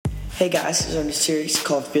Hey guys, this is our new series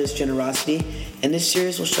called Fearless Generosity, and this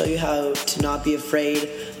series will show you how to not be afraid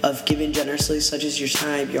of giving generously, such as your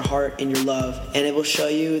time, your heart, and your love. And it will show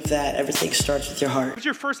you that everything starts with your heart. If it's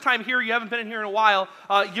your first time here, you haven't been in here in a while,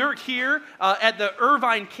 you're here at the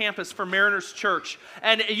Irvine campus for Mariners Church.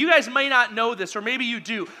 And you guys may not know this, or maybe you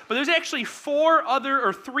do, but there's actually three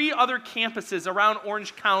other campuses around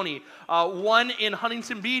Orange County. One in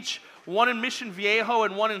Huntington Beach, one in Mission Viejo,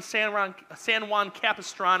 and one in San Juan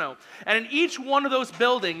Capistrano. And in each one of those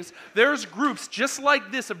buildings, there's groups just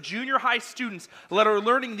like this of junior high students that are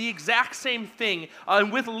learning the exact same thing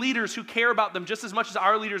and with leaders who care about them just as much as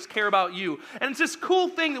our leaders care about you. And it's this cool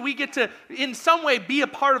thing that we get to, in some way, be a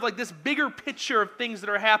part of like this bigger picture of things that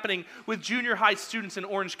are happening with junior high students in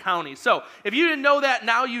Orange County. So if you didn't know that,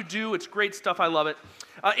 now you do. It's great stuff. I love it.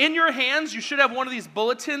 In your hands, you should have one of these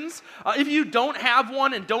bulletins. If you don't have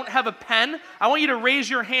one and don't have a pen, I want you to raise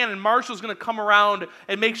your hand, and Marshall's going to come around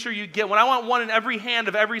and make sure you get one. I want one in every hand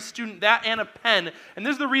of every student, that and a pen. And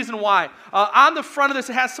this is the reason why. On the front of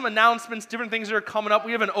this, it has some announcements, different things that are coming up.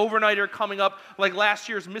 We have an overnighter coming up, like last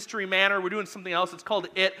year's Mystery Manor. We're doing something else. It's called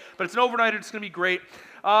It, but it's an overnighter. It's going to be great.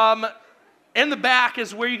 In the back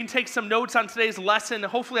is where you can take some notes on today's lesson.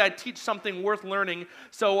 Hopefully I teach something worth learning.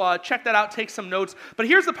 So check that out, take some notes. But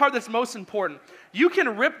here's the part that's most important. You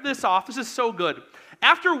can rip this off. This is so good.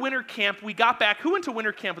 After winter camp, we got back. Who went to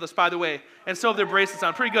winter camp with us, by the way? And still have their bracelets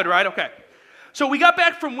on. Pretty good, right? Okay. So we got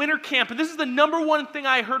back from winter camp, and this is the number one thing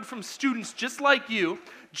I heard from students just like you,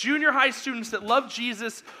 junior high students that love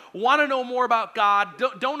Jesus, want to know more about God,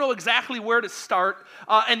 don't know exactly where to start.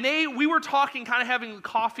 We were talking, kind of having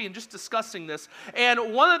coffee and just discussing this.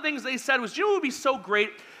 And one of the things they said was, you know what would be so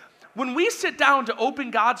great? When we sit down to open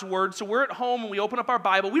God's Word, so we're at home and we open up our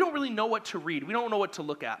Bible, we don't really know what to read. We don't know what to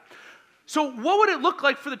look at. So what would it look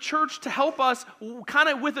like for the church to help us kind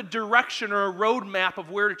of with a direction or a roadmap of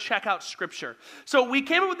where to check out Scripture? So we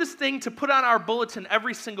came up with this thing to put on our bulletin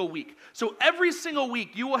every single week. So every single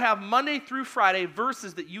week, you will have Monday through Friday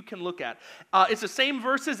verses that you can look at. It's the same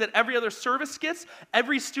verses that every other service gets.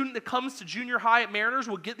 Every student that comes to junior high at Mariners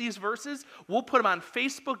will get these verses. We'll put them on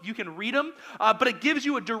Facebook. You can read them. But it gives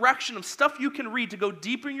you a direction of stuff you can read to go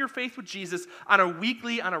deeper in your faith with Jesus on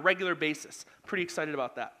a regular basis. Pretty excited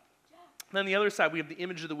about that. And on the other side, we have the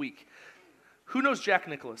image of the week. Who knows Jack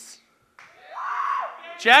Nicklaus?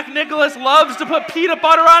 Jack Nicklaus loves to put peanut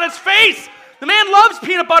butter on his face. The man loves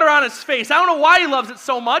peanut butter on his face. I don't know why he loves it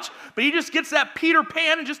so much, but he just gets that Peter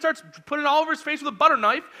Pan and just starts putting it all over his face with a butter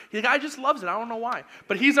knife. The guy just loves it. I don't know why.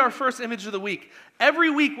 But he's our first image of the week.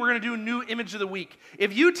 Every week, we're going to do a new image of the week.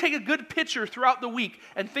 If you take a good picture throughout the week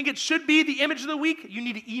and think it should be the image of the week, you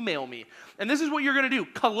need to email me. And this is what you're going to do.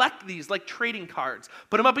 Collect these like trading cards.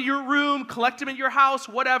 Put them up in your room, collect them in your house,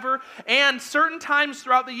 whatever. And certain times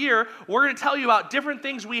throughout the year, we're going to tell you about different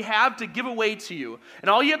things we have to give away to you. And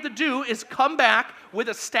all you have to do is come back with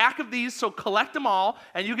a stack of these, so collect them all,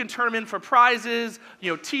 and you can turn them in for prizes,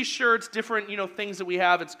 T-shirts, different, things that we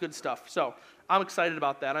have. It's good stuff. So I'm excited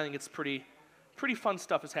about that. I think it's pretty fun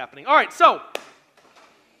stuff is happening. All right, so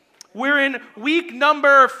we're in week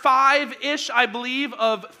number 5-ish, I believe,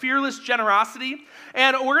 of Fearless Generosity.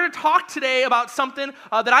 And we're going to talk today about something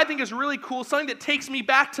that I think is really cool, something that takes me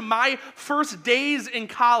back to my first days in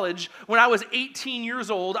college when I was 18 years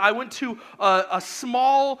old. I went to a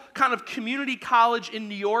small kind of community college in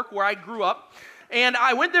New York where I grew up. And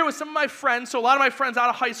I went there with some of my friends, so a lot of my friends out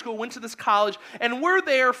of high school went to this college, and we're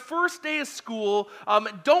there, first day of school,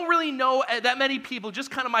 don't really know that many people,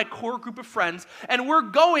 just kind of my core group of friends, and we're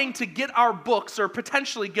going to get our books, or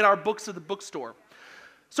potentially get our books at the bookstore.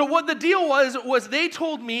 So what the deal was they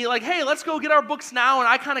told me, like, hey, let's go get our books now, and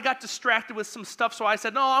I kind of got distracted with some stuff, so I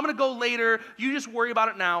said, no, I'm going to go later, you just worry about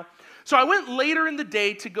it now. So I went later in the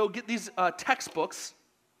day to go get these textbooks,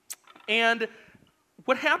 and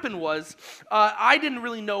what happened was, I didn't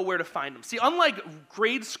really know where to find them. See, unlike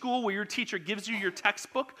grade school where your teacher gives you your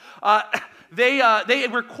textbook, they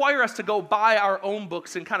require us to go buy our own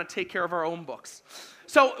books and kind of take care of our own books.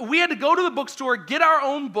 So we had to go to the bookstore, get our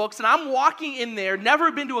own books, and I'm walking in there,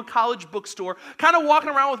 never been to a college bookstore, kind of walking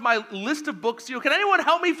around with my list of books. Can anyone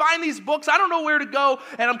help me find these books? I don't know where to go,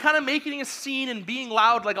 and I'm kind of making a scene and being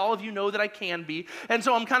loud like all of you know that I can be. And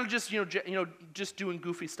so I'm kind of just doing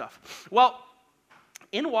goofy stuff. Well,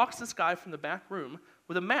 in walks this guy from the back room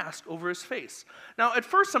with a mask over his face. Now, at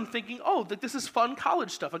first I'm thinking, oh, this is fun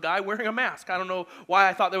college stuff, a guy wearing a mask. I don't know why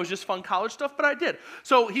I thought that was just fun college stuff, but I did.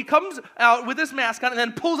 So he comes out with his mask on and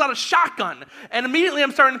then pulls out a shotgun. And immediately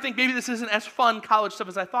I'm starting to think maybe this isn't as fun college stuff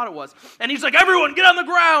as I thought it was. And he's like, everyone get on the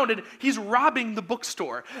ground. And he's robbing the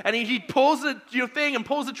bookstore. And he pulls the thing and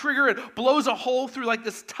pulls the trigger and blows a hole through like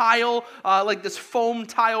this tile, like this foam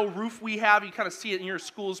tile roof we have. You kind of see it in your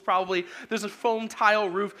schools probably. There's a foam tile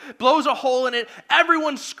roof. Blows a hole in it. Everyone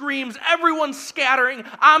screams, everyone's scattering.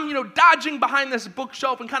 I'm, dodging behind this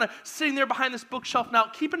bookshelf and kind of sitting there behind this bookshelf. Now,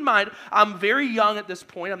 keep in mind, I'm very young at this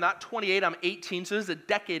point. I'm not 28, I'm 18, so this is a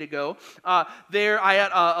decade ago. There, I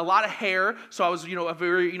had a lot of hair, so I was, a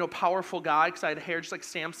very, powerful guy because I had hair just like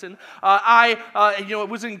Samson. I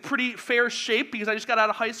was in pretty fair shape because I just got out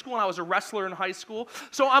of high school and I was a wrestler in high school.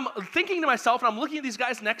 So I'm thinking to myself, and I'm looking at these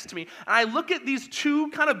guys next to me, and I look at these two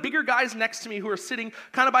kind of bigger guys next to me who are sitting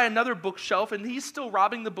kind of by another bookshelf, and he's still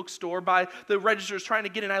robbing the bookstore by the registers trying to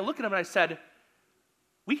get in. I look at him and I said,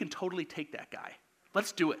 we can totally take that guy.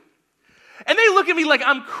 Let's do it. And they look at me like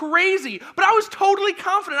I'm crazy, but I was totally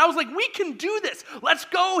confident. I was like, we can do this. Let's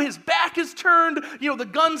go. His back is turned. The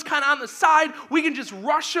gun's kind of on the side. We can just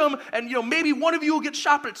rush him, and, maybe one of you will get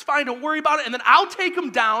shot, but it's fine. Don't worry about it. And then I'll take him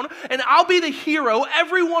down, and I'll be the hero.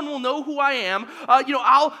 Everyone will know who I am.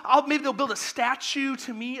 Maybe they'll build a statue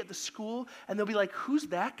to me at the school, and they'll be like, who's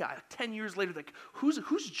that guy? 10 years later, like, who's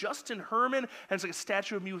Justin Herman? And it's like a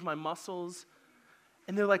statue of me with my muscles.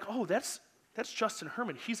 And they're like, oh, that's Justin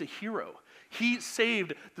Herman. He's a hero. He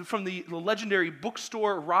saved from the legendary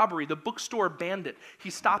bookstore robbery, the bookstore bandit. He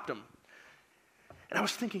stopped him. And I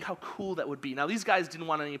was thinking how cool that would be. Now, these guys didn't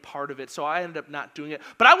want any part of it, so I ended up not doing it.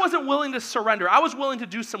 But I wasn't willing to surrender. I was willing to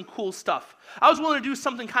do some cool stuff. I was willing to do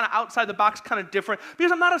something kind of outside the box, kind of different,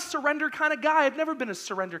 because I'm not a surrender kind of guy. I've never been a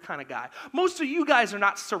surrender kind of guy. Most of you guys are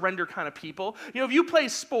not surrender kind of people. If you play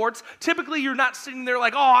sports, typically you're not sitting there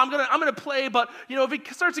like, oh, I'm gonna play, but if it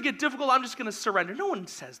starts to get difficult, I'm just gonna surrender. No one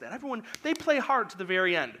says that. Everyone, they play hard to the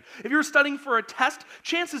very end. If you're studying for a test,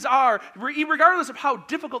 chances are, regardless of how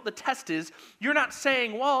difficult the test is, you're not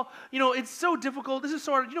saying, well, it's so difficult, this is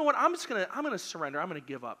so hard, you know what, I'm gonna surrender, I'm gonna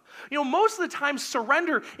give up. Most of the time,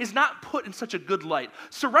 surrender is not put in such a good light.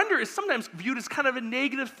 Surrender is sometimes viewed as kind of a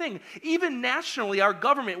negative thing. Even nationally, our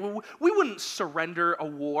government, we wouldn't surrender a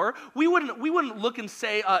war. We wouldn't look and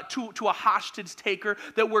say to a hostage taker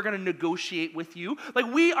that we're gonna negotiate with you.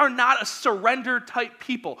 Like, we are not a surrender type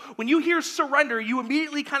people. When you hear surrender, you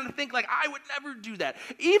immediately kind of think like, I would never do that.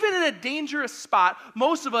 Even in a dangerous spot,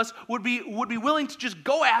 most of us would be willing to just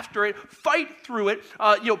go after it, fight through it,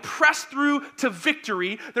 press through to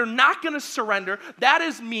victory. They're not going to surrender. That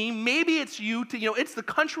is me. Maybe it's you. It's the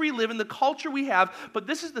country we live in, the culture we have. But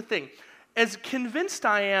this is the thing. As convinced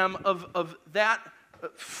I am of that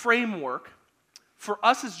framework for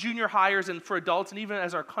us as junior hires and for adults and even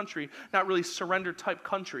as our country, not really surrender type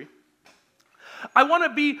country, I want to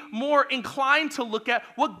be more inclined to look at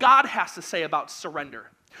what God has to say about surrender.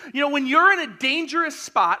 When you're in a dangerous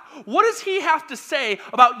spot, what does he have to say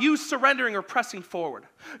about you surrendering or pressing forward?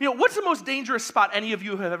 What's the most dangerous spot any of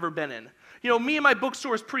you have ever been in? Me and my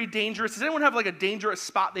bookstore is pretty dangerous. Does anyone have like a dangerous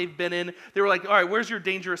spot they've been in? They were like, all right, where's your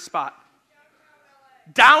dangerous spot?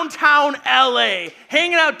 Downtown LA.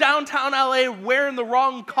 Hanging out downtown LA wearing the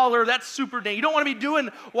wrong color. That's super dangerous. You don't want to be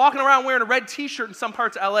walking around wearing a red t-shirt in some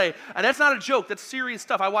parts of LA. And that's not a joke. That's serious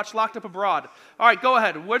stuff. I watched Locked Up Abroad. All right, go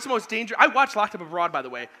ahead. What's the most dangerous? I watched Locked Up Abroad, by the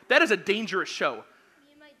way. That is a dangerous show.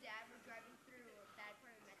 Me and my dad were driving through a bad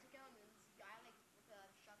part of Mexico, and this guy with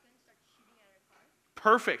a shotgun started shooting at our car.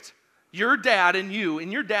 Perfect. Your dad and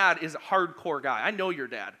your dad is a hardcore guy. I know your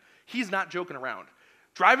dad. He's not joking around.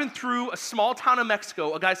 Driving through a small town of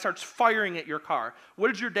Mexico, a guy starts firing at your car. What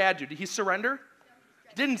did your dad do? Did he surrender?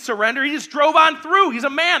 Didn't surrender. He just drove on through. He's a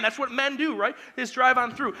man. That's what men do, right? They just drive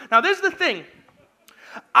on through. Now, this is the thing.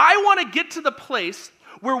 I want to get to the place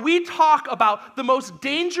where we talk about the most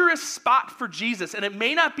dangerous spot for Jesus, and it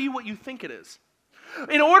may not be what you think it is.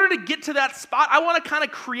 In order to get to that spot, I want to kind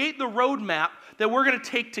of create the roadmap that we're going to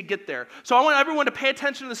take to get there. So I want everyone to pay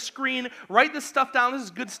attention to the screen, write this stuff down. This is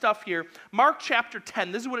good stuff here. Mark chapter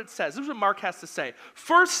 10, this is what it says. This is what Mark has to say.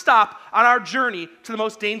 First stop on our journey to the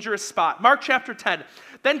most dangerous spot. Mark chapter 10.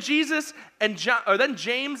 Then James and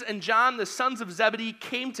John, the sons of Zebedee,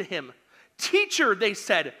 came to him. Teacher, they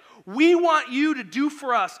said, we want you to do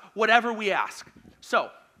for us whatever we ask. So,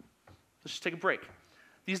 let's just take a break.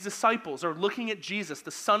 These disciples are looking at Jesus,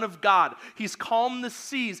 the Son of God. He's calmed the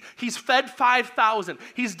seas. He's fed 5,000.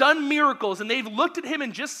 He's done miracles, and they've looked at him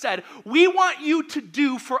and just said, we want you to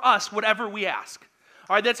do for us whatever we ask.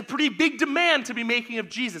 All right, that's a pretty big demand to be making of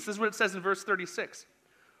Jesus. This is what it says in verse 36.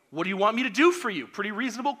 What do you want me to do for you? Pretty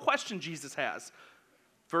reasonable question Jesus has.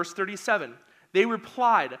 Verse 37, they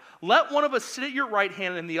replied, let one of us sit at your right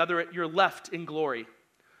hand and the other at your left in glory.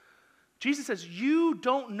 Jesus says, you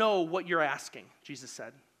don't know what you're asking, Jesus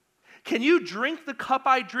said. Can you drink the cup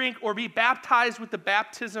I drink or be baptized with the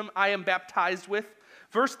baptism I am baptized with?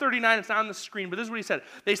 Verse 39, it's not on the screen, but this is what he said.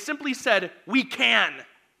 They simply said, we can,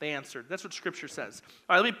 they answered. That's what Scripture says.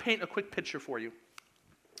 All right, let me paint a quick picture for you.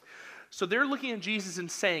 So they're looking at Jesus and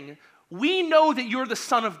saying, we know that you're the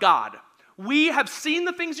Son of God. We have seen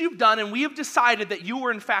the things you've done, and we have decided that you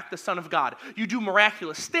are, in fact, the Son of God. You do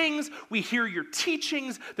miraculous things. We hear your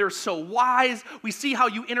teachings. They're so wise. We see how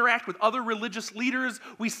you interact with other religious leaders.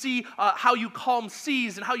 We see how you calm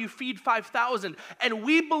seas and how you feed 5,000. And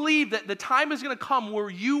we believe that the time is going to come where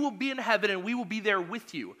you will be in heaven and we will be there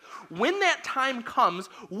with you. When that time comes,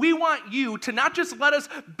 we want you to not just let us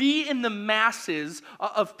be in the masses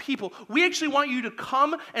of people. We actually want you to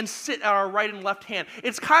come and sit at our right and left hand.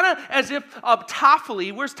 It's kind of as if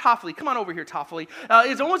Toffoli, where's Toffoli? Come on over here, Toffoli.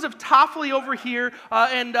 It's almost as if Toffoli over here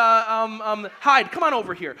and Hyde, come on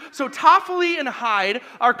over here. So Toffoli and Hyde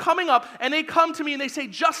are coming up, and they come to me and they say,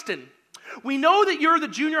 Justin, we know that you're the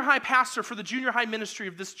junior high pastor for the junior high ministry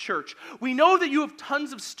of this church. We know that you have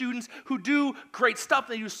tons of students who do great stuff.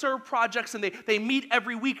 They do serve projects, and they meet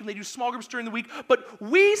every week, and they do small groups during the week. But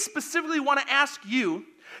we specifically want to ask you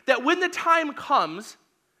that when the time comes,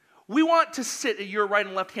 we want to sit at your right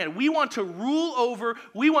and left hand. We want to rule over.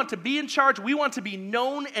 We want to be in charge. We want to be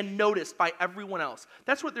known and noticed by everyone else.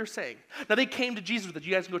 That's what they're saying. Now, they came to Jesus with it.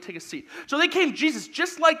 You guys can go take a seat. So they came to Jesus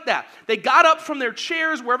just like that. They got up from their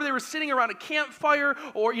chairs, wherever they were sitting around a campfire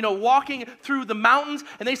or, walking through the mountains,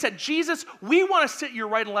 and they said, Jesus, we want to sit at your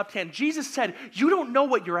right and left hand. Jesus said, you don't know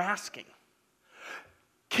what you're asking.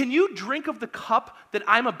 Can you drink of the cup that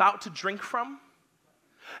I'm about to drink from?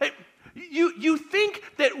 You think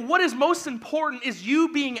that what is most important is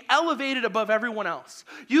you being elevated above everyone else.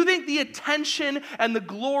 You think the attention and the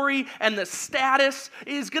glory and the status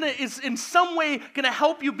is in some way going to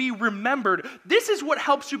help you be remembered. This is what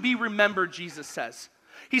helps you be remembered, Jesus says.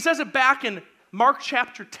 He says it back in Mark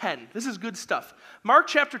chapter 10. This is good stuff. Mark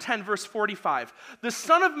chapter 10, verse 45. The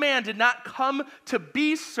Son of Man did not come to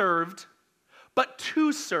be served, but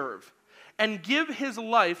to serve, and give his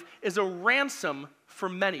life as a ransom for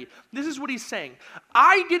many. This is what he's saying.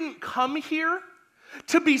 I didn't come here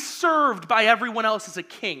to be served by everyone else as a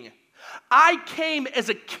king. I came as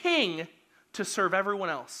a king to serve everyone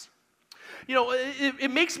else. It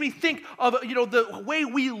makes me think of, the way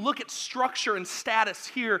we look at structure and status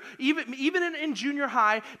here, even in junior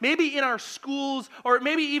high, maybe in our schools, or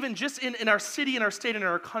maybe even just in our city, in our state, and in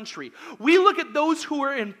our country. We look at those who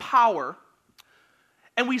are in power,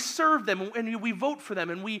 and we serve them, and we vote for them,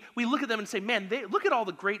 and we look at them and say, man, look at all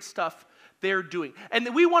the great stuff they're doing.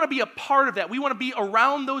 And we want to be a part of that. We want to be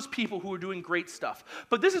around those people who are doing great stuff.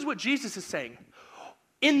 But this is what Jesus is saying.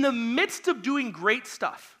 In the midst of doing great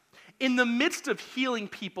stuff, in the midst of healing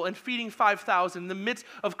people and feeding 5,000, in the midst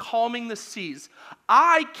of calming the seas,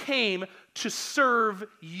 I came to serve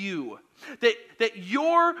you. That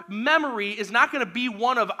your memory is not going to be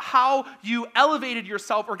one of how you elevated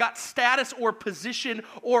yourself or got status or position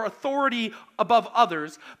or authority above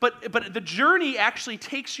others, but the journey actually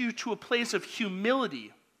takes you to a place of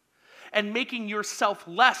humility and making yourself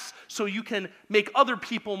less so you can make other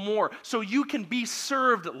people more, so you can be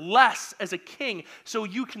served less as a king, so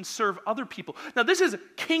you can serve other people. Now, this is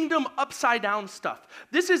kingdom upside down stuff.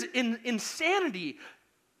 This is insanity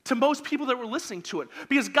to most people that were listening to it.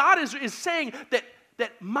 Because God is saying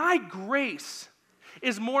that my grace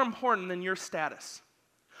is more important than your status.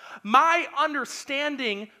 My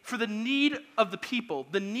understanding for the need of the people,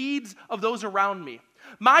 the needs of those around me,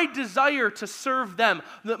 my desire to serve them,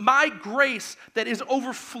 my grace that is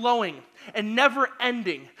overflowing and never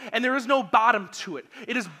ending, and there is no bottom to it.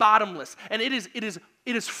 It is bottomless, and it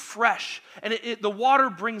is fresh, and the water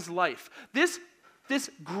brings life. This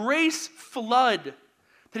grace flood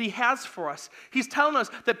that he has for us, he's telling us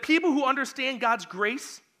that people who understand God's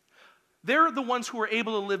grace, they're the ones who are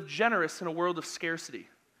able to live generous in a world of scarcity.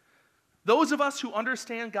 Those of us who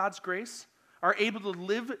understand God's grace are able to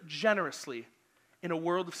live generously in a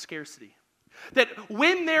world of scarcity. That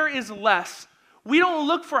when there is less, we don't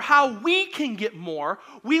look for how we can get more.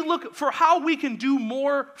 We look for how we can do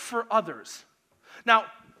more for others. Now,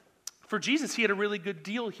 for Jesus, he had a really good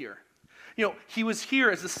deal here. He was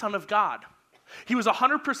here as the Son of God. He was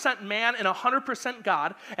 100% man and 100%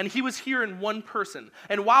 God, and he was here in one person.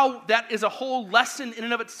 And while that is a whole lesson in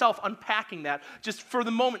and of itself, unpacking that, just for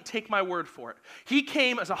the moment, take my word for it. He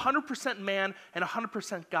came as 100% man and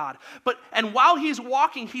 100% God. And while he's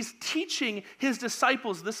walking, he's teaching his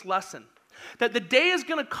disciples this lesson, that the day is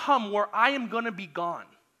going to come where I am going to be gone.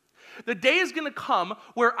 The day is going to come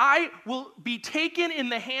where I will be taken in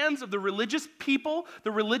the hands of the religious people,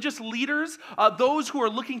 the religious leaders, those who are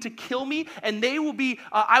looking to kill me, and they will be,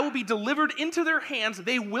 I will be delivered into their hands.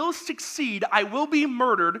 They will succeed. I will be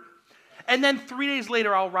murdered. And then 3 days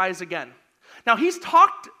later, I'll rise again. Now, he's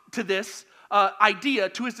talked to this idea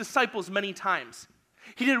to his disciples many times.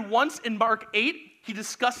 He did once in Mark 8. He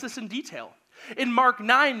discussed this in detail. In Mark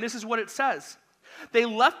 9, this is what it says. They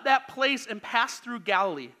left that place and passed through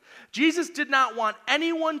Galilee. Jesus did not want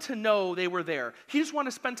anyone to know they were there. He just wanted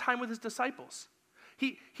to spend time with his disciples.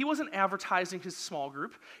 He wasn't advertising his small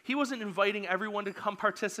group. He wasn't inviting everyone to come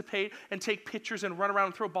participate and take pictures and run around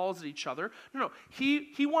and throw balls at each other. No.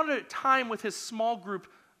 He wanted time with his small group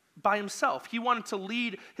by himself. He wanted to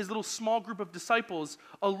lead his little small group of disciples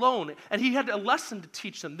alone. And he had a lesson to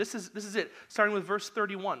teach them. This is it, starting with verse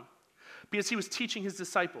 31. Because he was teaching his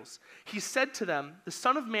disciples. He said to them, the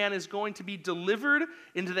Son of Man is going to be delivered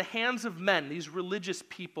into the hands of men, these religious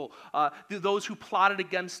people, those who plotted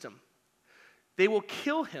against him. They will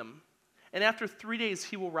kill him, and after 3 days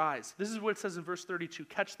he will rise. This is what it says in verse 32.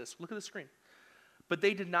 Catch this. Look at the screen. But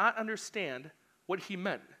they did not understand what he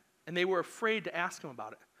meant, and they were afraid to ask him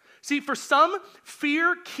about it. See, for some,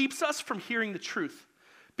 fear keeps us from hearing the truth,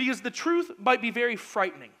 because the truth might be very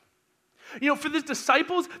frightening. You know, for the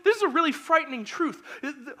disciples, this is a really frightening truth.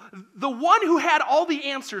 The one who had all the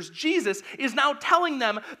answers, Jesus, is now telling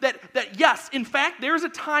them that yes, in fact, there is a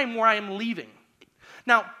time where I am leaving.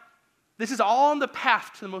 Now, this is all on the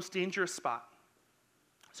path to the most dangerous spot.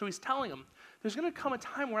 So he's telling them, there's going to come a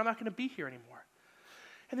time where I'm not going to be here anymore.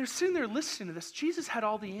 And they're sitting there listening to this. Jesus had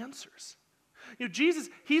all the answers. You know, Jesus,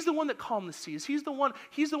 he's the one that calmed the seas. He's the one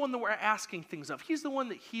that we're asking things of. He's the one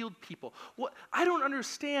that healed people. I don't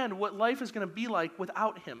understand what life is going to be like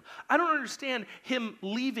without him. I don't understand him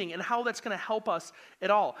leaving and how that's going to help us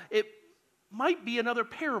at all. It might be another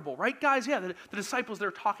parable, right, guys? Yeah, the disciples,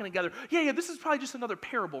 they're talking together. Yeah, this is probably just another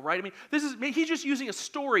parable, right? I mean, he's just using a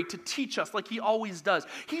story to teach us like he always does.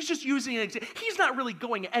 He's just using an example. He's not really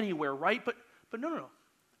going anywhere, right? But no.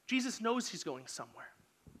 Jesus knows he's going somewhere.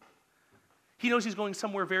 He knows he's going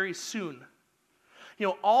somewhere very soon. You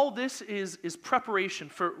know, all this is preparation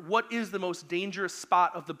for what is the most dangerous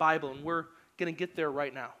spot of the Bible, and we're going to get there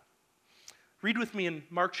right now. Read with me in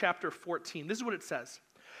Mark chapter 14. This is what it says.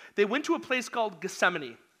 They went to a place called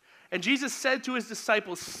Gethsemane, and Jesus said to his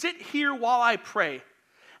disciples, "Sit here while I pray."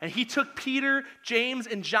 And he took Peter, James,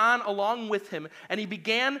 and John along with him, and he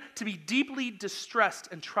began to be deeply distressed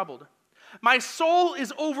and troubled. "My soul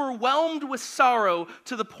is overwhelmed with sorrow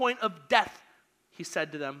to the point of death," he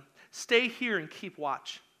said to them. "Stay here and keep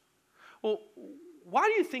watch." Well, why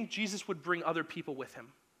do you think Jesus would bring other people with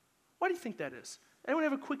him? Why do you think that is? Anyone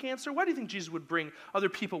have a quick answer? Why do you think Jesus would bring other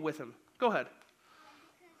people with him? Go ahead.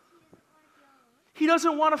 He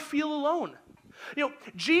doesn't want to feel alone. You know,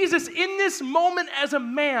 Jesus in this moment as a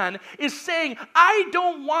man is saying, I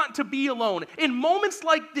don't want to be alone. In moments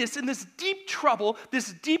like this, in this deep trouble,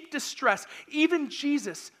 this deep distress, even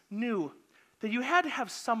Jesus knew that you had to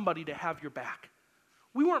have somebody to have your back.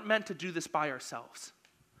 We weren't meant to do this by ourselves.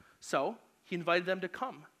 So he invited them to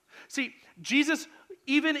come. See, Jesus,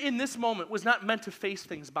 even in this moment, was not meant to face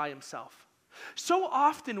things by himself. So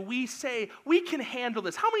often we say, we can handle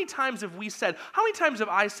this. How many times have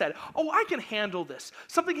I said, oh, I can handle this?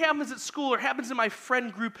 Something happens at school or happens in my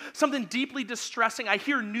friend group, something deeply distressing. I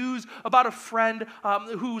hear news about a friend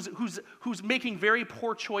who's making very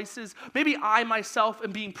poor choices. Maybe I myself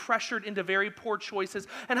am being pressured into very poor choices.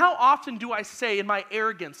 And how often do I say in my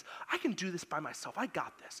arrogance, I can do this by myself. I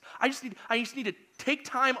got this. I just need to take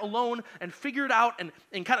time alone and figure it out and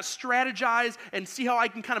kind of strategize and see how I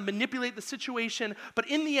can kind of manipulate the situation. But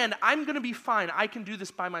in the end, I'm going to be fine. I can do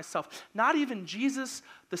this by myself. Not even Jesus,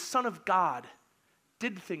 the Son of God,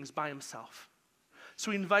 did things by himself.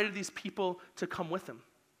 So he invited these people to come with him.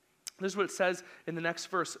 This is what it says in the next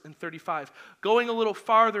verse in 35. Going a little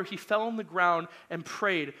farther, he fell on the ground and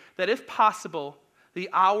prayed that if possible, the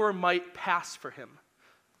hour might pass for him.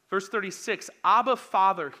 Verse 36, Abba,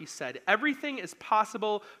 Father, he said, everything is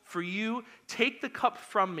possible for you. Take the cup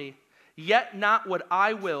from me, yet not what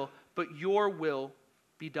I will, but your will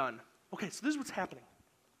be done. Okay, so this is what's happening.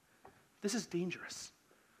 This is dangerous.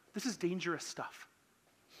 This is dangerous stuff.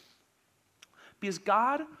 Because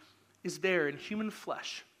God is there in human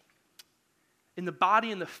flesh, in the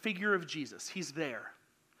body and the figure of Jesus. He's there.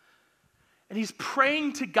 And he's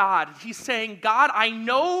praying to God. He's saying, God, I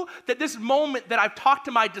know that this moment that I've talked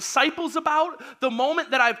to my disciples about, the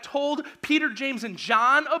moment that I've told Peter, James, and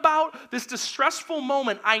John about, this distressful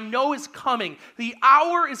moment I know is coming. The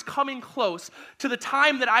hour is coming close to the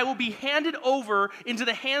time that I will be handed over into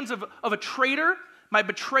the hands of a traitor, my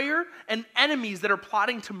betrayer, and enemies that are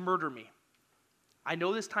plotting to murder me. I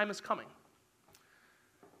know this time is coming.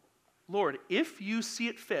 Lord, if you see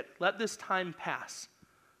it fit, let this time pass.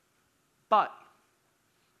 But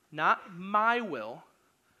not my will,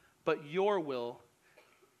 but your will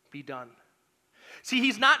be done. See,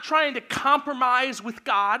 he's not trying to compromise with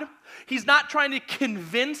God. He's not trying to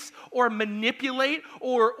convince or manipulate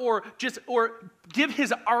or give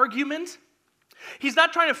his argument. He's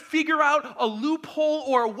not trying to figure out a loophole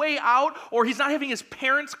or a way out, or he's not having his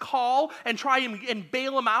parents call and try and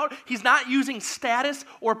bail him out. He's not using status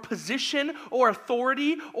or position or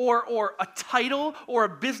authority or a title or a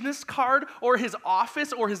business card or his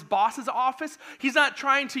office or his boss's office. He's not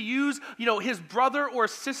trying to use, his brother or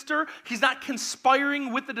sister. He's not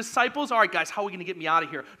conspiring with the disciples. All right, guys, how are we going to get me out of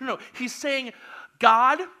here? No. He's saying,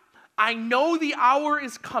 God, I know the hour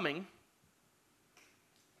is coming.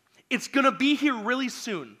 It's going to be here really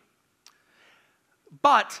soon.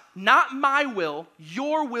 But not my will,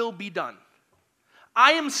 your will be done.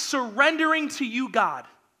 I am surrendering to you, God,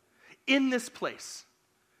 in this place.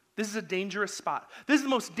 This is a dangerous spot. This is the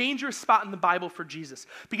most dangerous spot in the Bible for Jesus.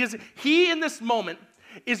 Because he, in this moment,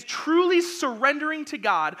 is truly surrendering to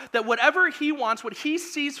God that whatever he wants, what he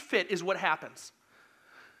sees fit, is what happens.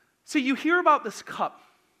 So you hear about this cup.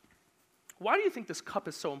 Why do you think this cup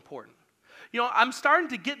is so important? I'm starting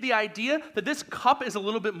to get the idea that this cup is a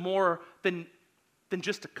little bit more than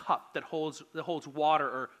just a cup that holds water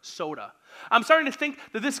or soda. I'm starting to think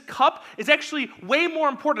that this cup is actually way more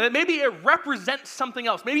important, that maybe it represents something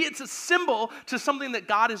else. Maybe it's a symbol to something that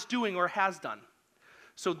God is doing or has done.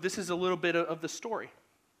 So this is a little bit of the story.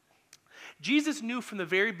 Jesus knew from the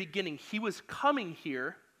very beginning he was coming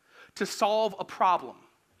here to solve a problem.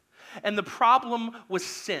 And the problem was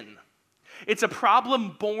sin. It's a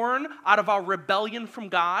problem born out of our rebellion from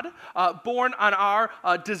God, born on our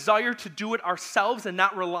desire to do it ourselves and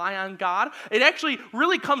not rely on God. It actually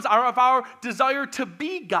really comes out of our desire to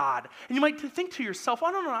be God. And you might think to yourself, oh,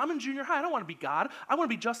 no, I'm in junior high. I don't want to be God. I want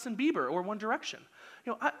to be Justin Bieber or One Direction.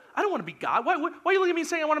 I don't want to be God. Why are you looking at me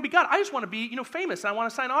saying I want to be God? I just want to be, famous, and I want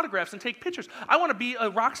to sign autographs and take pictures. I want to be a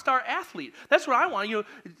rock star athlete. That's what I want.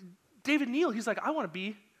 David Neal, he's like, I want to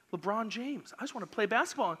be LeBron James. I just want to play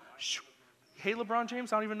basketball. Hate LeBron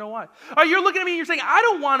James? I don't even know why. All right, you're looking at me and you're saying, I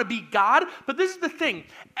don't want to be God. But this is the thing.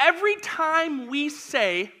 Every time we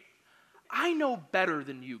say, I know better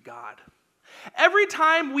than you, God. Every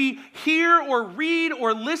time we hear or read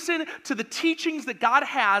or listen to the teachings that God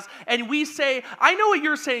has, and we say, I know what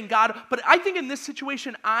you're saying, God, but I think in this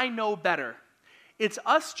situation, I know better. It's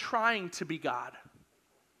us trying to be God.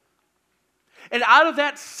 And out of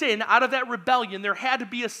that sin, out of that rebellion, there had to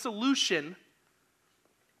be a solution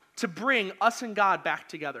to bring us and God back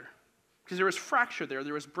together. Because there was fracture there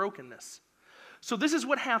was brokenness. So this is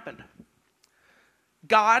what happened.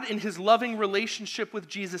 God, in his loving relationship with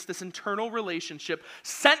Jesus, this internal relationship,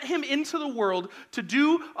 sent him into the world to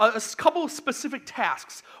do a couple of specific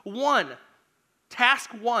tasks.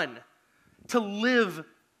 Task one, to live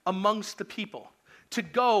amongst the people. To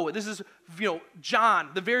go, this is,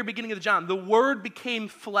 John, the very beginning of John, the Word became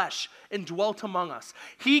flesh and dwelt among us.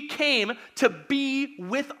 He came to be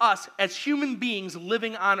with us as human beings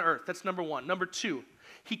living on earth. That's number one. Number two,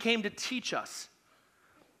 he came to teach us.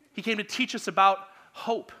 He came to teach us about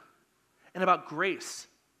hope and about grace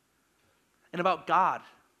and about God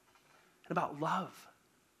and about love.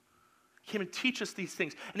 He came to teach us these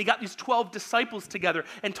things. And he got these 12 disciples together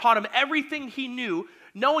and taught them everything he knew,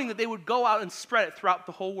 knowing that they would go out and spread it throughout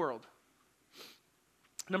the whole world.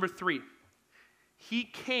 Number three, he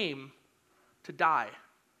came to die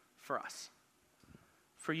for us,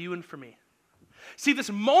 for you and for me. See,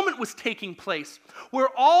 this moment was taking place where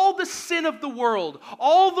all the sin of the world,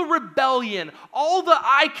 all the rebellion, all the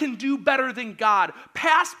I can do better than God,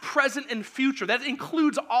 past, present, and future, that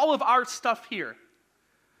includes all of our stuff here,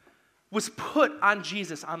 was put on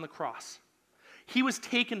Jesus on the cross. He was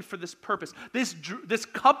taken for this purpose. This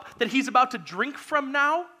cup that he's about to drink from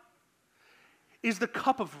now is the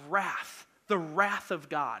cup of wrath, the wrath of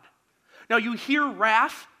God. Now, you hear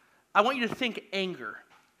wrath, I want you to think anger.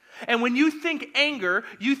 And when you think anger,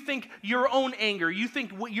 you think your own anger. You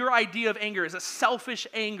think what your idea of anger is a selfish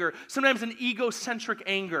anger, sometimes an egocentric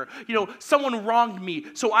anger. Someone wronged me,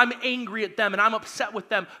 so I'm angry at them and I'm upset with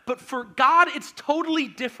them. But for God, it's totally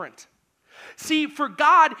different. See, for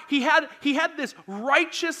God, he had this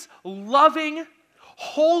righteous, loving,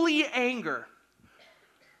 holy anger.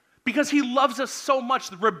 Because he loves us so much,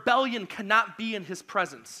 the rebellion cannot be in his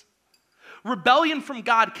presence. Rebellion from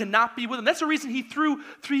God cannot be with him. That's the reason he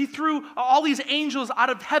threw all these angels out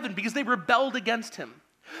of heaven, because they rebelled against him.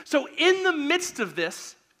 So in the midst of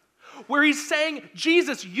this, where he's saying,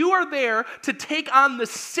 Jesus, you are there to take on the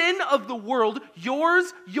sin of the world,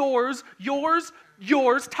 yours, Toffoli,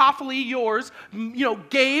 yours,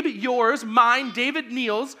 Gabe, yours, mine, David,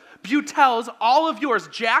 Neal's, Butel's, all of yours,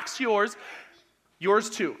 Jack's yours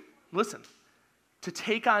too. Listen, to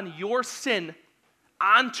take on your sin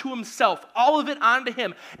onto himself, all of it onto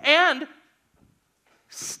him, and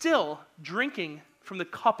still drinking from the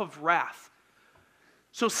cup of wrath.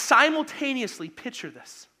 So simultaneously, picture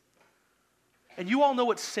this. And you all know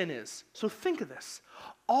what sin is. So think of this.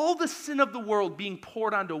 All the sin of the world being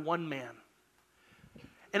poured onto one man.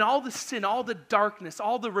 And all the sin, all the darkness,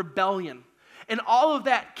 all the rebellion, and all of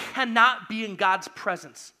that cannot be in God's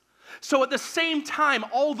presence. So at the same time,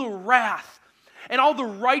 all the wrath and all the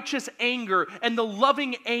righteous anger and the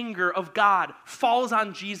loving anger of God falls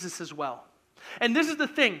on Jesus as well. And this is the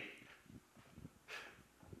thing.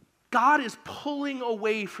 God is pulling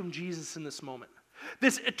away from Jesus in this moment.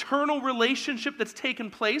 This eternal relationship that's taken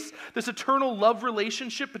place, this eternal love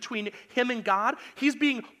relationship between him and God, he's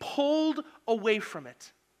being pulled away from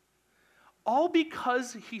it. All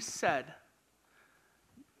because he said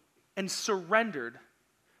and surrendered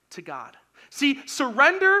to God. See,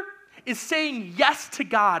 surrender is saying yes to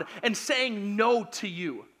God and saying no to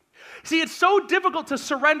you. See, it's so difficult to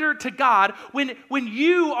surrender to God when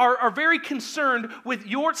you are very concerned with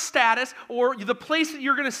your status or the place that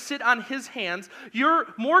you're going to sit on his hands. You're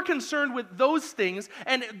more concerned with those things,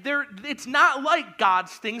 and it's not like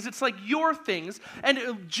God's things, it's like your things. And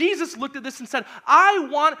Jesus looked at this and said, I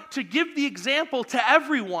want to give the example to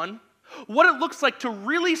everyone what it looks like to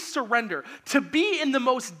really surrender, to be in the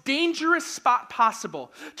most dangerous spot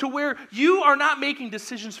possible, to where you are not making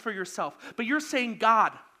decisions for yourself, but you're saying,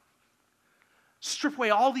 God, strip away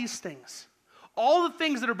all these things, all the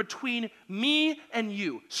things that are between me and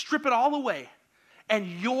you. Strip it all away, and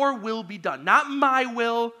your will be done. Not my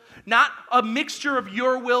will, not a mixture of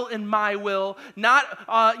your will and my will, not,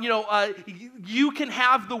 you can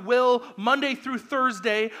have the will Monday through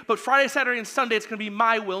Thursday, but Friday, Saturday, and Sunday it's going to be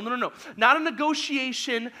my will. No. Not a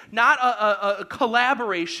negotiation, not a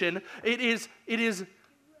collaboration. It is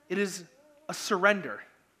a surrender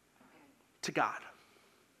to God.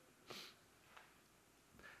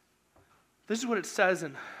 This is what it says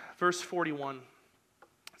in verse 41.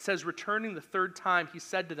 It says, returning the third time, he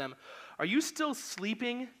said to them, are you still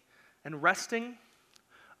sleeping and resting?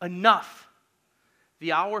 Enough.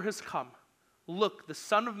 The hour has come. Look, the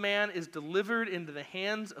Son of Man is delivered into the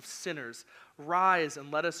hands of sinners. Rise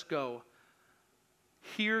and let us go.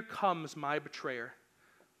 Here comes my betrayer.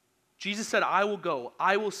 Jesus said, I will go.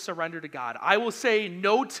 I will surrender to God. I will say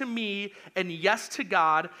no to me and yes to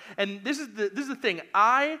God. And this is the thing.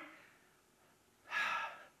 I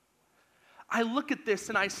look at this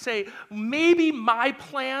and I say, maybe my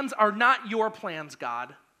plans are not your plans,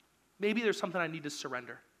 God. Maybe there's something I need to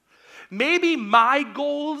surrender. Maybe my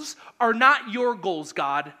goals are not your goals,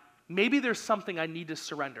 God. Maybe there's something I need to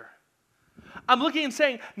surrender. I'm looking and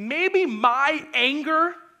saying, maybe my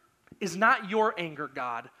anger is not your anger,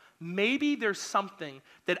 God. Maybe there's something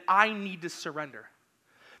that I need to surrender.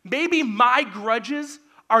 Maybe my grudges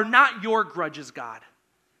are not your grudges, God.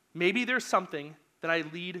 Maybe there's something that I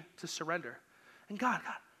lead to surrender. And God,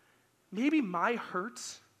 maybe my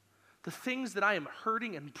hurts, the things that I am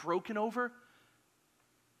hurting and broken over,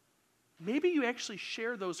 maybe you actually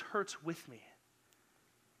share those hurts with me.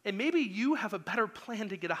 And maybe you have a better plan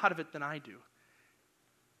to get out of it than I do.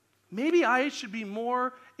 Maybe I should be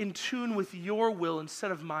more in tune with your will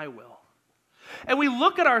instead of my will. And we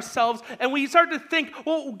look at ourselves and we start to think,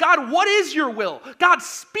 well, God, what is your will? God,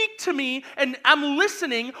 speak to me and I'm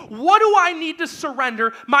listening. What do I need to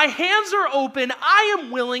surrender? My hands are open. I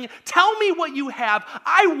am willing. Tell me what you have.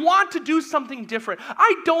 I want to do something different.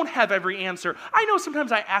 I don't have every answer. I know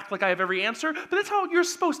sometimes I act like I have every answer, but that's how you're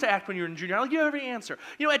supposed to act when you're in junior high. Like you have every answer.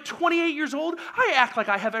 At 28 years old, I act like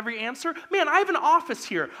I have every answer. Man, I have an office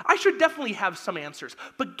here. I should definitely have some answers.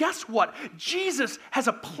 But guess what? Jesus has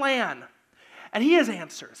a plan. And he has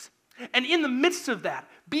answers. And in the midst of that,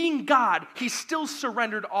 being God, he still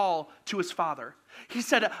surrendered all to his Father. He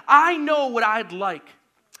said, I know what I'd like,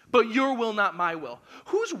 but your will, not my will.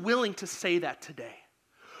 Who's willing to say that today?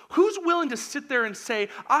 Who's willing to sit there and say,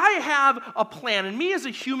 I have a plan, and me as a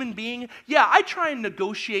human being, yeah, I try and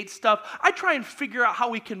negotiate stuff. I try and figure out how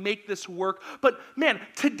we can make this work. But man,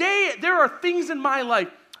 today there are things in my life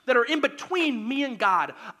that are in between me and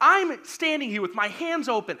God. I'm standing here with my hands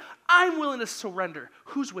open. I'm willing to surrender.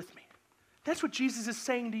 Who's with me? That's what Jesus is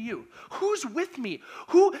saying to you. Who's with me?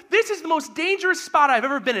 This is the most dangerous spot I've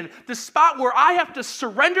ever been in. The spot where I have to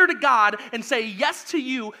surrender to God and say yes to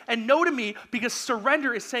you and no to me, because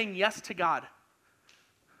surrender is saying yes to God.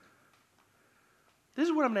 This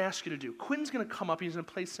is what I'm going to ask you to do. Quentin's going to come up. He's going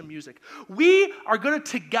to play some music. We are going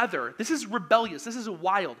to together. This is rebellious. This is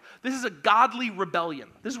wild. This is a godly rebellion.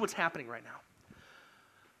 This is what's happening right now.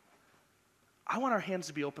 I want our hands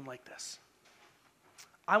to be open like this.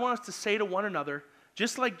 I want us to say to one another,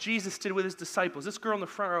 just like Jesus did with his disciples. This girl in the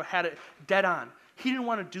front row had it dead on. He didn't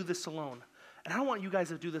want to do this alone. And I don't want you guys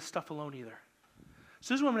to do this stuff alone either.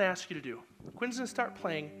 So this is what I'm going to ask you to do. Quinn's going to start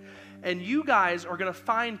playing, and you guys are going to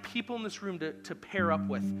find people in this room to pair up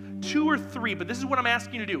with. 2 or 3, but this is what I'm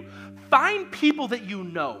asking you to do. Find people that you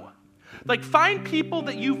know. Like, find people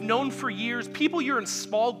that you've known for years, people you're in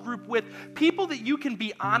small group with, people that you can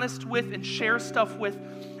be honest with and share stuff with.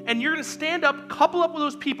 And you're going to stand up, couple up with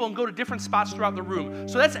those people, and go to different spots throughout the room.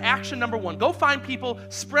 So that's action number 1. Go find people,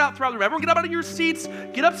 spread out throughout the room. Everyone get up out of your seats,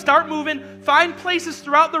 get up, start moving, find places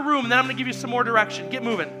throughout the room, and then I'm going to give you some more direction. Get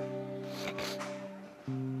moving.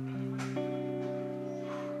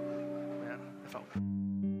 Man, I felt good.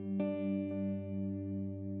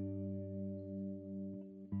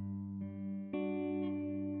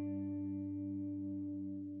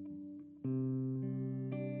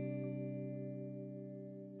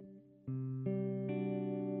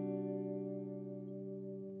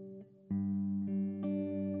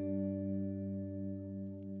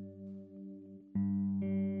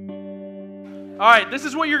 All right, this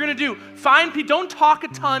is what you're going to do. Find people. Don't talk a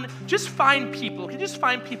ton. Just find people. Just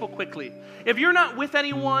find people quickly. If you're not with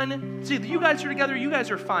anyone, see, you guys are together. You guys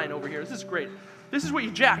are fine over here. This is great. This is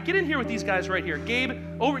what Jack, get in here with these guys right here. Gabe,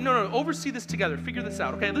 oversee this together. Figure this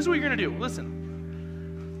out, okay? This is what you're going to do.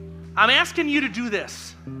 Listen. I'm asking you to do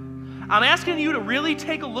this. I'm asking you to really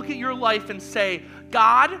take a look at your life and say,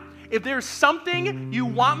 God, if there's something you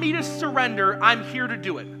want me to surrender, I'm here to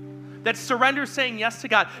do it. That surrender saying yes to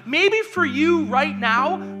God. Maybe for you right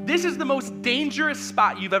now, this is the most dangerous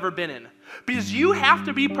spot you've ever been in. Because you have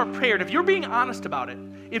to be prepared. If you're being honest about it,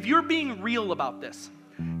 if you're being real about this,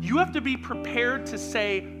 you have to be prepared to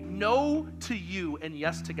say no to you and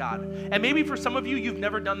yes to God. And maybe for some of you, you've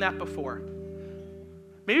never done that before.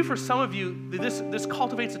 Maybe for some of you, this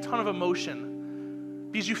cultivates a ton of emotion.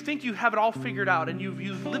 Because you think you have it all figured out, and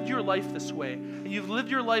you've lived your life this way. And you've lived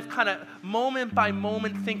your life kind of moment by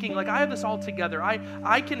moment thinking, like, I have this all together.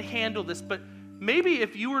 I can handle this. But maybe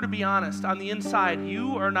if you were to be honest, on the inside,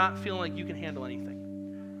 you are not feeling like you can handle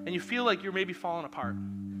anything. And you feel like you're maybe falling apart.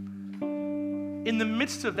 In the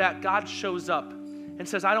midst of that, God shows up and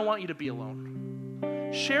says, I don't want you to be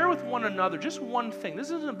alone. Share with one another just one thing.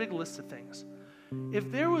 This isn't a big list of things.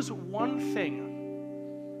 If there was one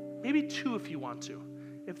thing, maybe 2 if you want to,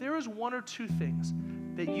 if there is 1 or 2 things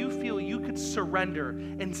that you feel you could surrender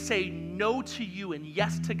and say no to you and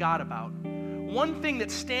yes to God about, one thing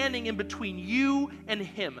that's standing in between you and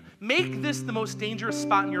Him, make this the most dangerous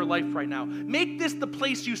spot in your life right now. Make this the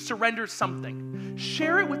place you surrender something.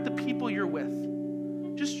 Share it with the people you're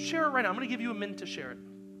with. Just share it right now. I'm going to give you a minute to share it.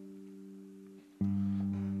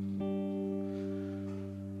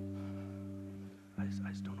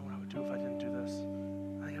 I just don't know what I would do if I didn't do this.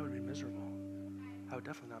 I think I would be miserable. I would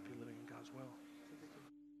definitely not be living in God's will.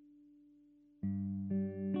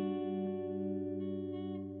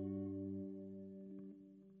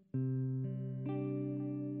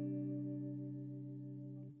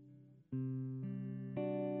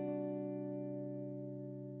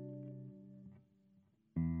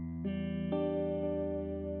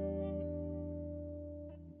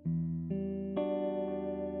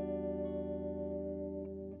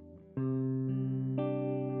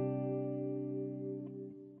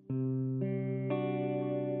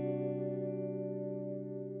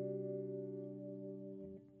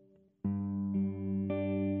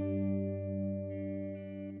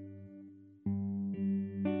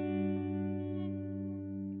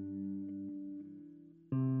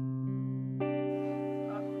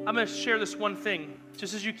 I'm going to share this one thing,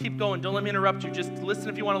 just as you keep going. Don't let me interrupt you. Just listen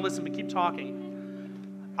if you want to listen, but keep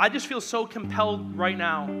talking. I just feel so compelled right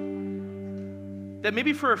now that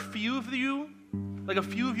maybe for a few of you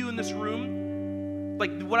in this room,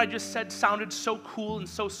 like what I just said sounded so cool and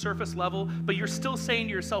so surface level, but you're still saying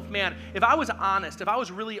to yourself, man, if I was honest, if I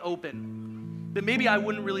was really open, then maybe I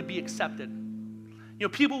wouldn't really be accepted. You know,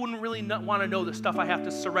 people wouldn't really want to know the stuff I have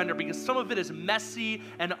to surrender because some of it is messy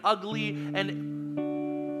and ugly. And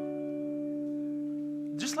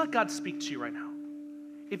just let God speak to you right now.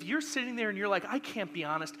 If you're sitting there and you're like, I can't be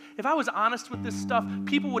honest. If I was honest with this stuff,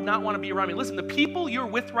 people would not want to be around me. Listen, the people you're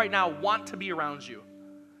with right now want to be around you.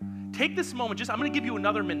 Take this moment. I'm going to give you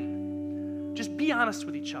another minute. Just be honest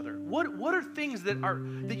with each other. What are things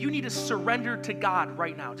that you need to surrender to God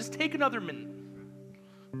right now? Just take another minute.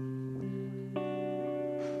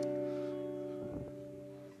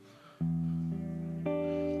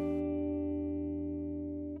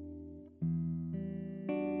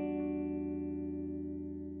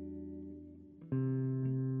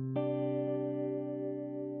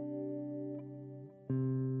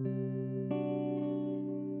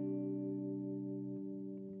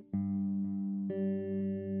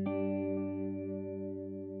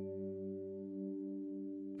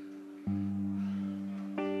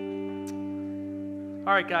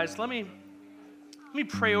 All right, guys, let me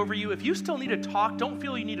pray over you. If you still need to talk, don't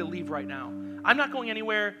feel you need to leave right now. I'm not going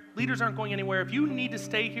anywhere. Leaders aren't going anywhere. If you need to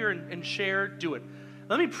stay here and share, do it.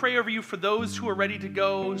 Let me pray over you for those who are ready to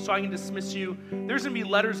go so I can dismiss you. There's going to be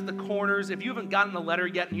letters at the corners. If you haven't gotten a letter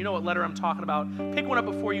yet and you know what letter I'm talking about, pick one up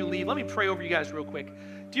before you leave. Let me pray over you guys real quick.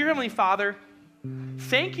 Dear Heavenly Father,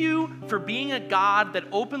 thank you for being a God that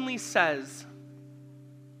openly says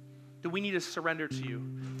that we need to surrender to you.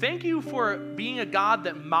 Thank you for being a God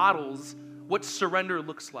that models what surrender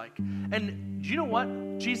looks like. And you know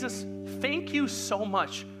what, Jesus, thank you so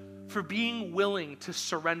much for being willing to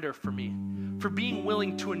surrender for me, for being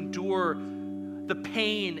willing to endure the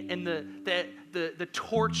pain and the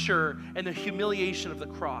torture and the humiliation of the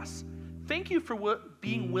cross. Thank you for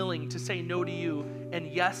being willing to say no to you and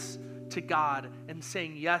yes to God, and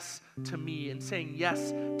saying yes to me, and saying yes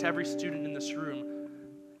to every student in this room.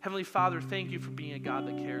 Heavenly Father, thank you for being a God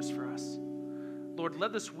that cares for us. Lord,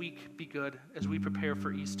 let this week be good as we prepare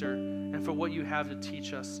for Easter and for what you have to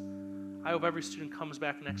teach us. I hope every student comes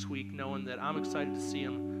back next week knowing that I'm excited to see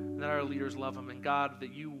them, and that our leaders love them, and God,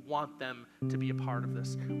 that you want them to be a part of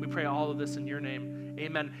this. We pray all of this in your name.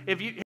 Amen.